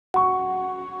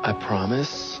I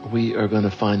promise we are going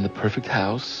to find the perfect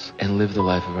house and live the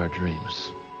life of our dreams.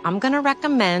 I'm going to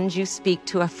recommend you speak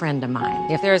to a friend of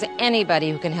mine. If there's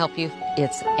anybody who can help you,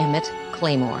 it's Emmett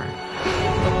Claymore.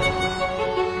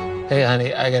 Hey,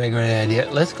 honey, I got a great idea.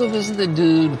 Let's go visit the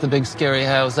dude with the big scary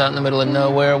house out in the middle of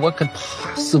nowhere. What could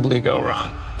possibly go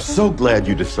wrong? So glad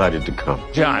you decided to come.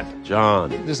 John.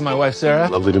 John. This is my wife, Sarah.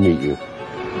 Lovely to meet you.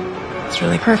 It's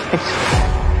really perfect.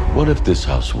 What if this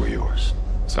house were yours?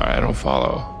 Sorry, I don't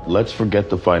follow. Let's forget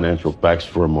the financial facts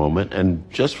for a moment, and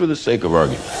just for the sake of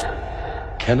argument,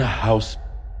 can a house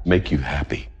make you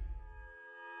happy?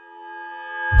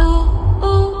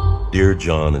 Dear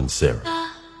John and Sarah,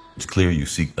 it's clear you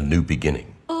seek a new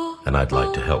beginning, and I'd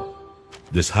like to help.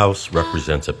 This house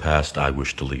represents a past I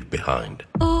wish to leave behind.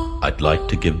 I'd like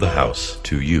to give the house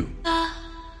to you,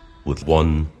 with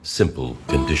one simple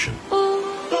condition.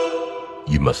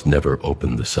 You must never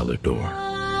open the cellar door.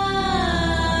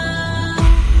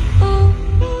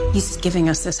 He's giving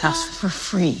us this house for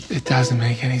free. It doesn't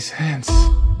make any sense.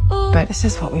 But this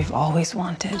is what we've always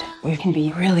wanted. We can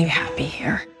be really happy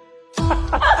here.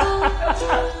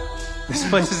 This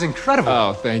place is incredible.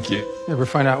 Oh, thank you. You ever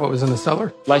find out what was in the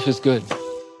cellar? Life is good.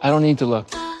 I don't need to look.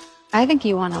 I think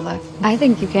you want to look. I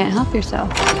think you can't help yourself.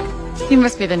 You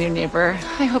must be the new neighbor.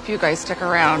 I hope you guys stick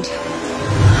around.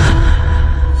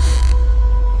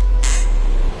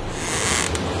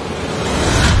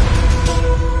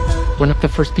 We're not the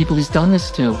first people he's done this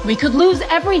to. We could lose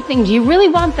everything. Do you really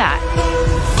want that?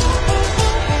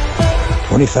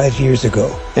 25 years ago,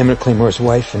 Emmett Claymore's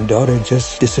wife and daughter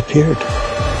just disappeared.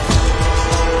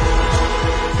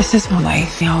 This is the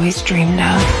life we always dreamed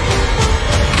of.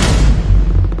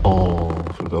 All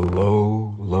for the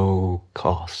low, low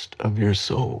cost of your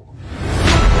soul.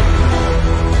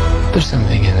 There's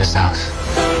something in this house.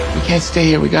 We can't stay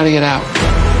here. We gotta get out.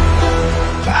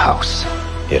 The house.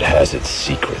 It has its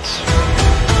secrets.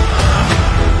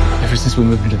 Ever since we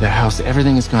moved into the house,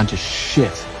 everything has gone to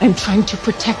shit. I'm trying to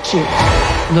protect you.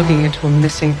 Looking into a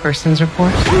missing persons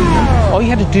report? All you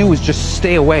had to do was just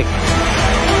stay away.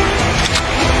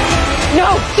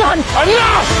 No, John!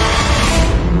 Enough!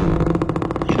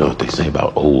 You know what they say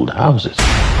about old houses?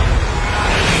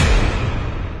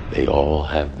 They all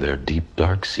have their deep,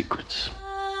 dark secrets.